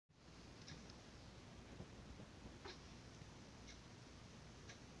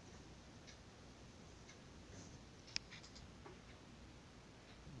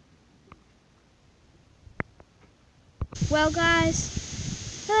Well, guys,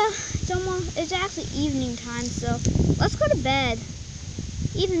 it's actually evening time, so let's go to bed.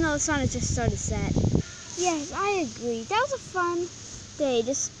 Even though the sun has just started to set. Yes, I agree. That was a fun day,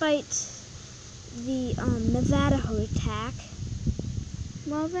 despite the Navajo attack.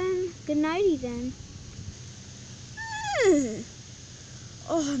 Well then, good nighty then.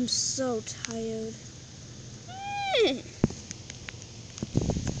 Oh, I'm so tired.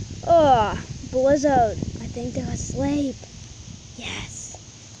 Oh, blizzard. I think they're asleep. Yes.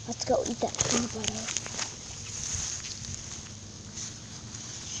 Let's go eat that peanut butter.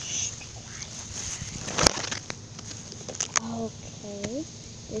 Shh, be quiet. Okay.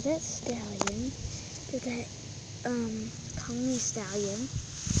 There's that stallion. There's that pony stallion.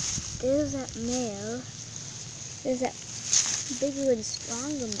 There's that mare. There's that bigger and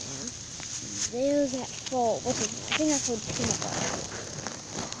stronger mare. There's that foal. What's his name? I think that's called Peanut Butter.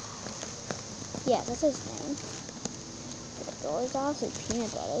 Yeah, that's his name. There's also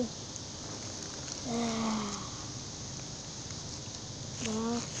Peanut Butter.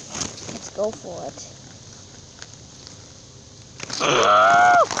 Well, let's go for it.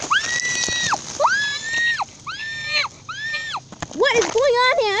 What is going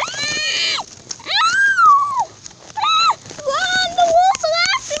on here? Run! The wolves are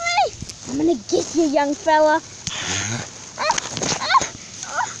after me! I'm gonna get you, young fella.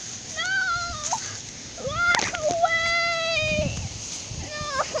 No! Run away! No!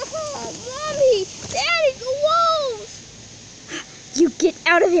 Mommy! Daddy, the wolves! You get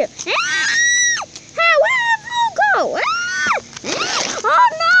out of here! Where did the fool go? Oh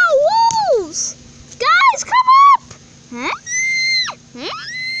no! Wolves! Guys, come up!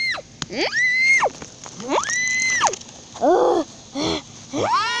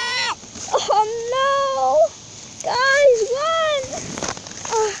 Oh no! Guys, run!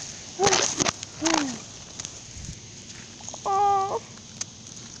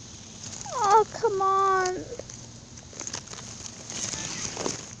 Oh, come on!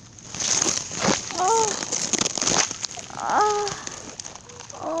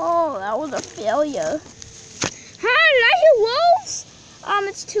 Oh, that was a failure. Hi, did I hear wolves?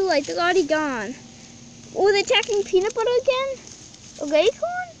 It's too late. They're already gone. Were they attacking Peanut Butter again? Or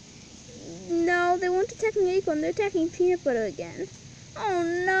Acorn? No, they weren't attacking Acorn. They're attacking Peanut Butter again. Oh,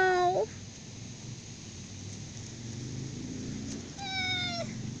 no.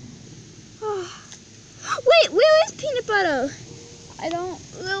 Wait, where is Peanut Butter? I don't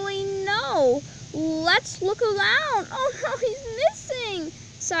really know. Let's look around. Oh, no, he's missing.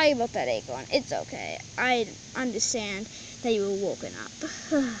 Sorry about that, Acorn. It's okay. I understand that you were woken up.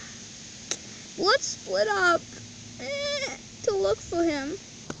 Let's split up to look for him.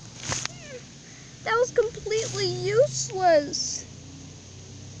 That was completely useless.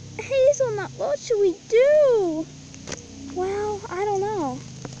 Hazelnut, what should we do? Well, I don't know.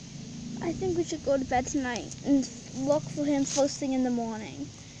 I think we should go to bed tonight and look for him first thing in the morning.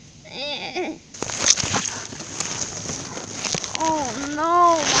 Oh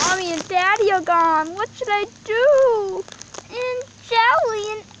no, Mommy and Daddy are gone. What should I do? And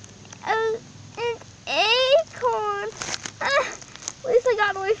Jelly and Acorn. At least I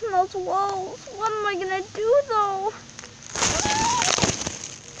got away from those wolves. What am I gonna do though?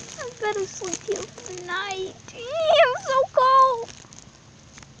 I better sleep here for the night. I'm so cold.